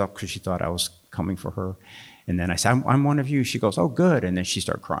her hands up because she thought I was coming for her. And then I said, I'm one of you. She goes, oh, good. And then she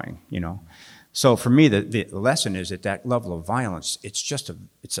started crying, So for me, the lesson is that level of violence, it's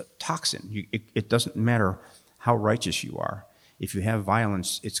a toxin. It doesn't matter how righteous you are. If you have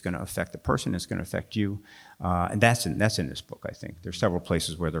violence, it's going to affect the person, it's going to affect you. And that's in this book, I think. There's several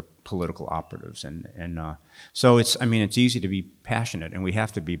places where they're political operatives. So it's easy to be passionate, and we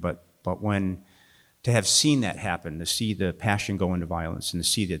have to be, but to have seen that happen, to see the passion go into violence and to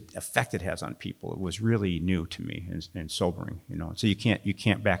see the effect it has on people, it was really new to me and sobering, So you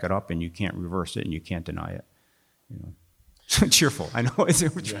can't back it up, and you can't reverse it, and you can't deny it, Cheerful, I know.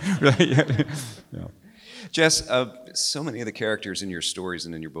 Right? Yeah. Jess, so many of the characters in your stories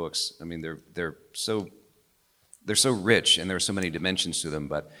and in your books, I mean, they're so rich, and there are so many dimensions to them,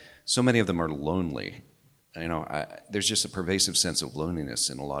 but so many of them are lonely. There's just a pervasive sense of loneliness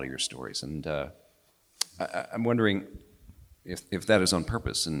in a lot of your stories, and I'm wondering if that is on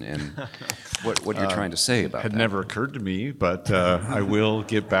purpose, and what you're trying to say about that. Had never occurred to me, but I will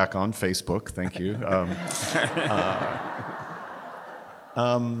get back on Facebook. Thank you.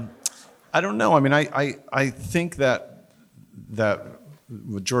 I don't know. I mean, I think that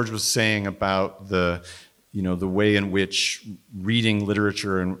what George was saying about the way in which reading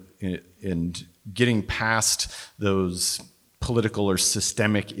literature and getting past those political or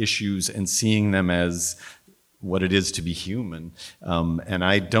systemic issues and seeing them as what it is to be human. And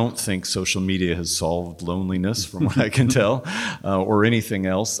I don't think social media has solved loneliness, from what I can tell, or anything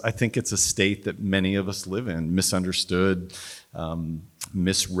else. I think it's a state that many of us live in, misunderstood,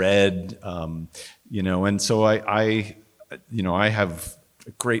 misread, and so I have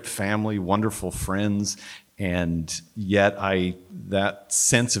a great family, wonderful friends, and yet that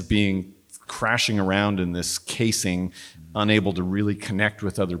sense of being crashing around in this casing, unable to really connect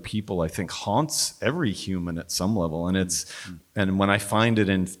with other people, I think haunts every human at some level. And when I find it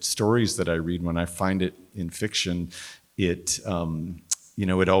in stories that I read, when I find it in fiction, it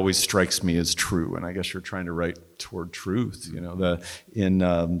always strikes me as true. And I guess you're trying to write toward truth. In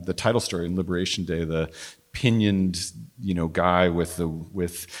the title story in Liberation Day, the pinioned, guy with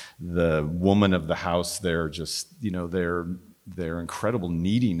the woman of the house there, just, their incredible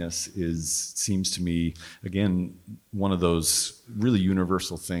neediness seems to me, again, one of those really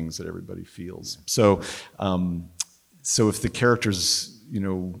universal things that everybody feels. So if the characters,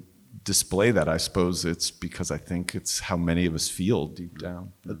 display that, I suppose it's because I think it's how many of us feel deep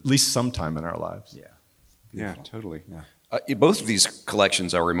down, at least sometime in our lives. Yeah. Yeah, totally. Yeah. Both of these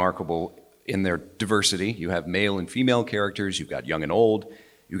collections are remarkable in their diversity. You have male and female characters, you've got young and old,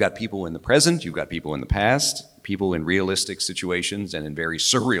 you've got people in the present, you've got people in the past, people in realistic situations and in very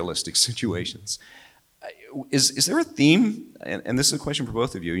surrealistic situations. Is there a theme, and this is a question for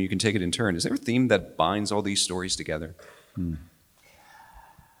both of you, and you can take it in turn, is there a theme that binds all these stories together?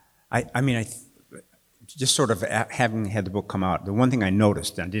 I just sort of having had the book come out, the one thing I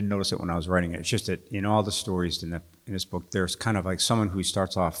noticed, and I didn't notice it when I was writing it, it's just that in all the stories in this book, there's kind of like someone who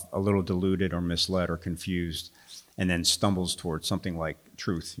starts off a little deluded or misled or confused, and then stumbles towards something like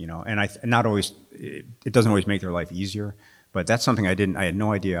truth, And it doesn't always make their life easier, but that's something I had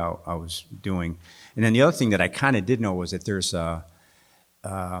no idea I was doing. And then the other thing that I kind of did know was that there's a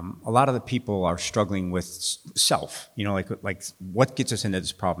lot of the people are struggling with self, like what gets us into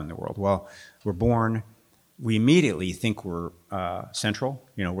this problem in the world? Well, we're born, we immediately think we're central,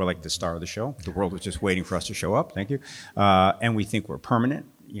 we're like the star of the show. The world was just waiting for us to show up, thank you. And we think we're permanent,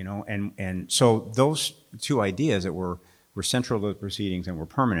 and so those two ideas that we're central to the proceedings and we're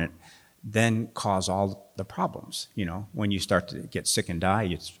permanent, then cause all the problems. When you start to get sick and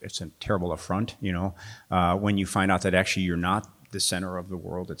die, it's a terrible affront. When you find out that actually you're not the center of the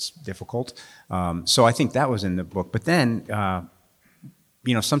world, it's difficult. So I think that was in the book. But then,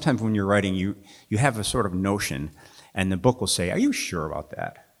 sometimes when you're writing, you have a sort of notion, and the book will say, "Are you sure about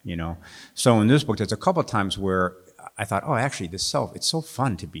that?" So in this book, there's a couple of times where I thought, "Oh, actually, this self, it's so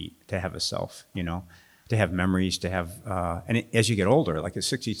fun to have a self." To have memories, to have, as you get older, like at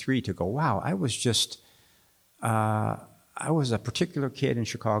 63, to go, "Wow, I was a particular kid in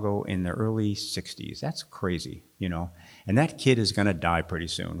Chicago in the early 60s. That's crazy, and that kid is going to die pretty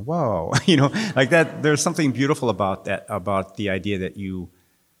soon. Whoa," like that. There's something beautiful about that, about the idea that you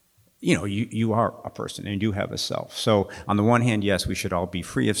are a person and you have a self. So on the one hand, yes, we should all be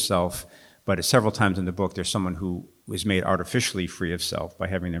free of self, but several times in the book, there's someone who was made artificially free of self by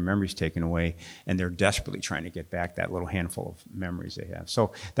having their memories taken away, and they're desperately trying to get back that little handful of memories they have.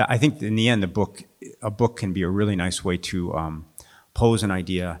 So I think in the end, a book can be a really nice way to pose an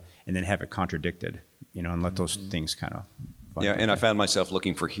idea and then have it contradicted, and let those things kind of... Yeah, and I found myself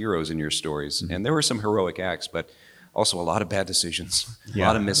looking for heroes in your stories, and there were some heroic acts, but also a lot of bad decisions, a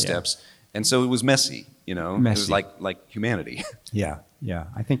lot of missteps, and so it was messy, Messy. It was like humanity. Yeah.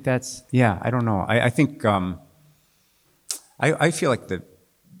 I think that's... Yeah, I don't know. I think... I feel like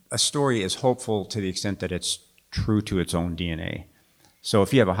a story is hopeful to the extent that it's true to its own DNA. So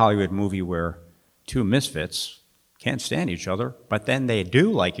if you have a Hollywood movie where two misfits can't stand each other, but then they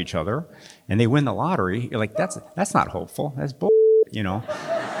do like each other, and they win the lottery, you're like, that's not hopeful. That's bull,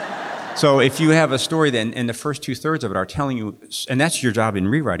 So if you have a story then, and the first 2/3 of it are telling you, and that's your job in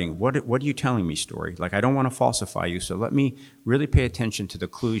rewriting, what are you telling me, story? Like, I don't want to falsify you, so let me really pay attention to the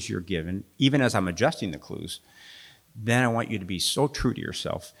clues you're given, even as I'm adjusting the clues. Then I want you to be so true to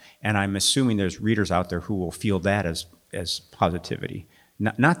yourself. And I'm assuming there's readers out there who will feel that as positivity.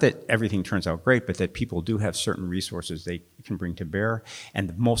 Not that everything turns out great, but that people do have certain resources they can bring to bear. And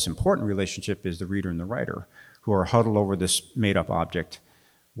the most important relationship is the reader and the writer, who are huddled over this made-up object.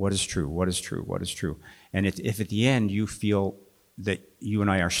 What is true? What is true? What is true? And if at the end you feel that you and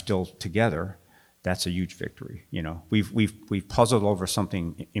I are still together, that's a huge victory. We've puzzled over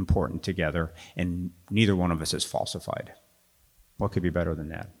something important together, and neither one of us is falsified. What could be better than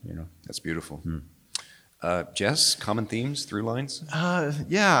that? That's beautiful. Jess, common themes, through lines? I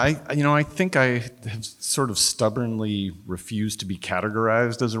think I have sort of stubbornly refused to be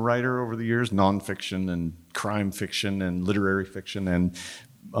categorized as a writer over the years, nonfiction and crime fiction and literary fiction, and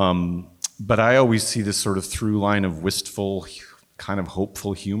but I always see this sort of through line of wistful, kind of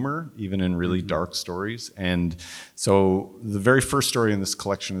hopeful humor, even in really dark stories. And so the very first story in this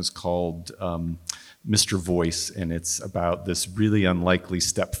collection is called Mr. Voice, and it's about this really unlikely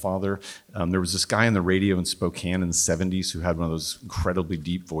stepfather. There was this guy on the radio in Spokane in the 70s who had one of those incredibly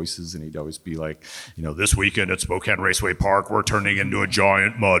deep voices, and he'd always be like, "This weekend at Spokane Raceway Park, we're turning into a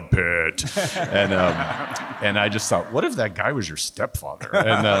giant mud pit." And I just thought, what if that guy was your stepfather?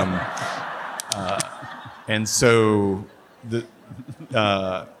 And so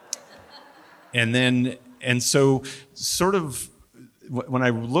sort of when I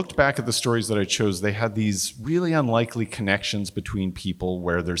looked back at the stories that I chose, they had these really unlikely connections between people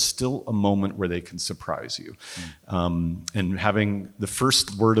where there's still a moment where they can surprise you. And having the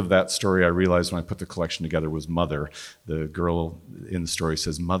first word of that story, I realized when I put the collection together, was mother. The girl in the story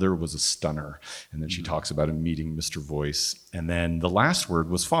says, "Mother was a stunner." And then she talks about him meeting Mr. Voice. And then the last word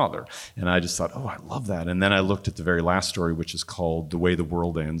was father. And I just thought, oh, I love that. And then I looked at the very last story, which is called The Way the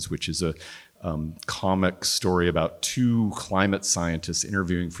World Ends, which is a comic story about two climate scientists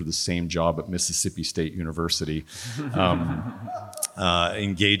interviewing for the same job at Mississippi State University,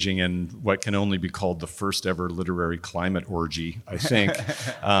 engaging in what can only be called the first ever literary climate orgy, I think.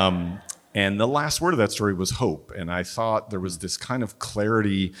 And the last word of that story was hope. And I thought there was this kind of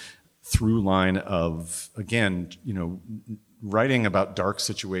clarity through line of, again, writing about dark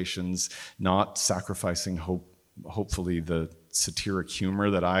situations, not sacrificing hopefully the satiric humor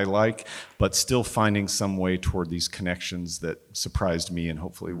that I like, but still finding some way toward these connections that surprised me and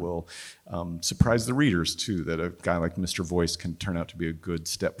hopefully will surprise the readers too, that a guy like Mr. Voice can turn out to be a good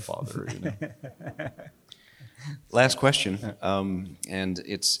stepfather. Last question, and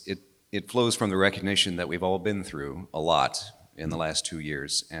it flows from the recognition that we've all been through a lot in the last 2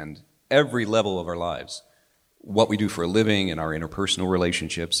 years, and every level of our lives, what we do for a living and our interpersonal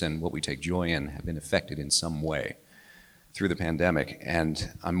relationships and what we take joy in have been affected in some way through the pandemic.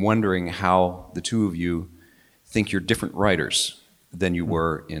 And I'm wondering how the two of you think you're different writers than you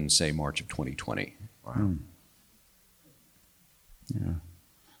were in, say, March of 2020. Wow. Yeah.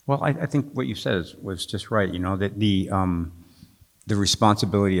 Well, I think what you said was just right. That the the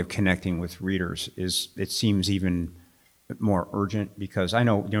responsibility of connecting with readers it seems even more urgent, because I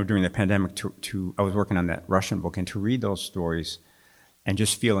know, during the pandemic, I was working on that Russian book, and to read those stories and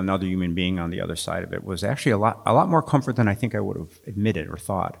just feel another human being on the other side of it was actually a lot more comfort than I think I would have admitted or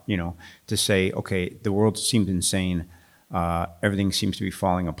thought. To say, okay, the world seems insane, everything seems to be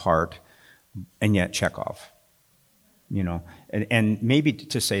falling apart, and yet Chekhov. And maybe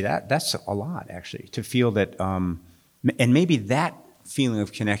to say that's a lot, actually, to feel that, and maybe that feeling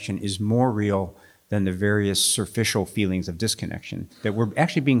of connection is more real than the various superficial feelings of disconnection that we're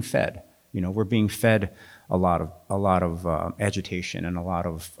actually being fed. We're being fed a lot of agitation and a lot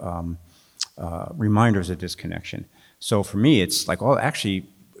of reminders of disconnection. So for me, it's like, actually,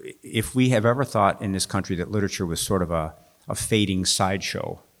 if we have ever thought in this country that literature was sort of a fading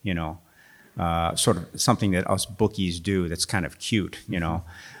sideshow, sort of something that us bookies do that's kind of cute,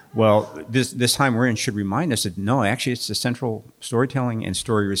 Well, this time we're in should remind us that no, actually it's the central storytelling and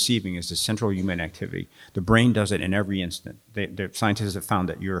story receiving is the central human activity. The brain does it in every instant. The scientists have found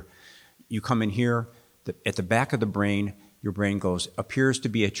that you come in here, at the back of the brain, your brain appears to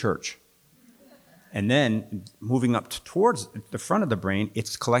be a church. And then moving up towards the front of the brain,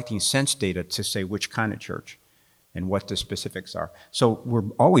 it's collecting sense data to say which kind of church and what the specifics are. So we're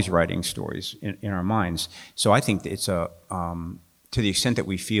always writing stories in our minds. So I think that it's to the extent that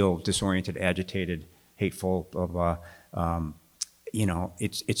we feel disoriented, agitated, hateful, blah, blah,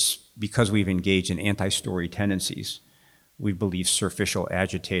 it's because we've engaged in anti-story tendencies. We believe superficial,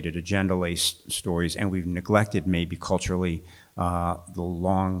 agitated, agenda-laced stories, and we've neglected maybe culturally the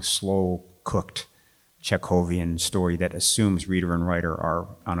long, slow-cooked Chekhovian story that assumes reader and writer are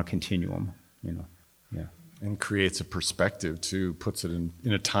on a continuum, Yeah. And creates a perspective too, puts it in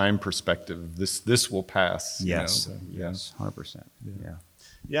a time perspective. This will pass. Yes, yes, 100%. Yeah.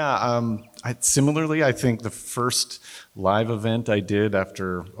 Yeah. Similarly, I think the first live event I did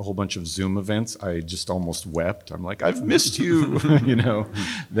after a whole bunch of Zoom events, I just almost wept. I'm like, I've missed you.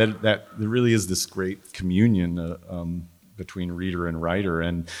 That there really is this great communion between reader and writer,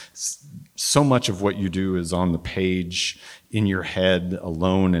 and so much of what you do is on the page, in your head,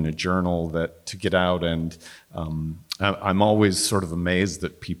 alone in a journal, that to get out. And I'm always sort of amazed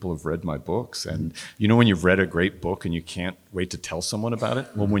that people have read my books. And when you've read a great book and you can't wait to tell someone about it?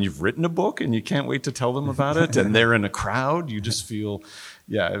 Well, when you've written a book and you can't wait to tell them about it, and they're in a crowd, you just feel,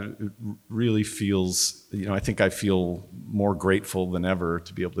 it really feels, I think I feel more grateful than ever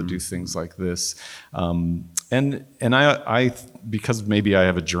to be able to do things like this. And I because maybe I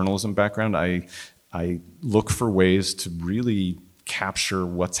have a journalism background, I look for ways to really capture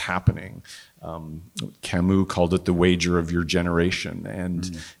what's happening. Camus called it the wager of your generation,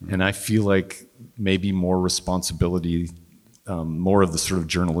 and I feel like maybe more responsibility, more of the sort of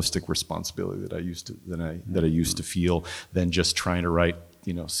journalistic responsibility that I used to feel than just trying to write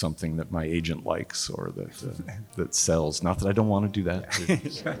something that my agent likes or that sells. Not that I don't want to do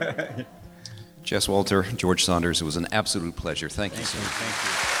that. Jess Walter, George Saunders, it was an absolute pleasure. Thank you, sir. Thank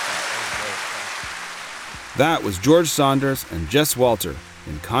you. That was George Saunders and Jess Walter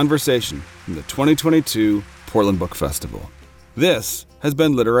in conversation from the 2022 Portland Book Festival. This has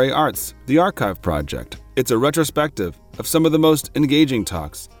been Literary Arts, the Archive Project. It's a retrospective of some of the most engaging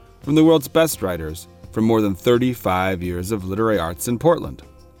talks from the world's best writers from more than 35 years of literary arts in Portland.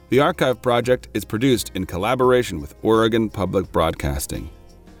 The Archive Project is produced in collaboration with Oregon Public Broadcasting.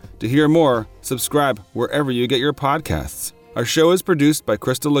 To hear more, subscribe wherever you get your podcasts. Our show is produced by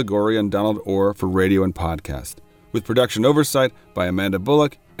Crystal Ligori and Donald Orr for radio and podcast, with production oversight by Amanda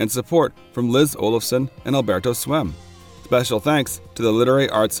Bullock and support from Liz Olafson and Alberto Swem. Special thanks to the Literary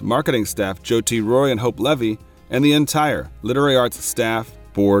Arts marketing staff Joe T. Roy and Hope Levy, and the entire Literary Arts staff,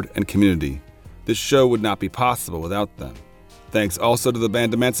 board, and community. This show would not be possible without them. Thanks also to the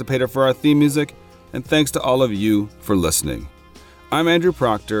band Emancipator for our theme music, and thanks to all of you for listening. I'm Andrew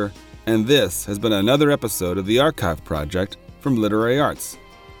Proctor, and this has been another episode of the Archive Project from Literary Arts.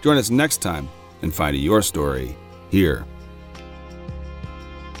 Join us next time in finding your story here.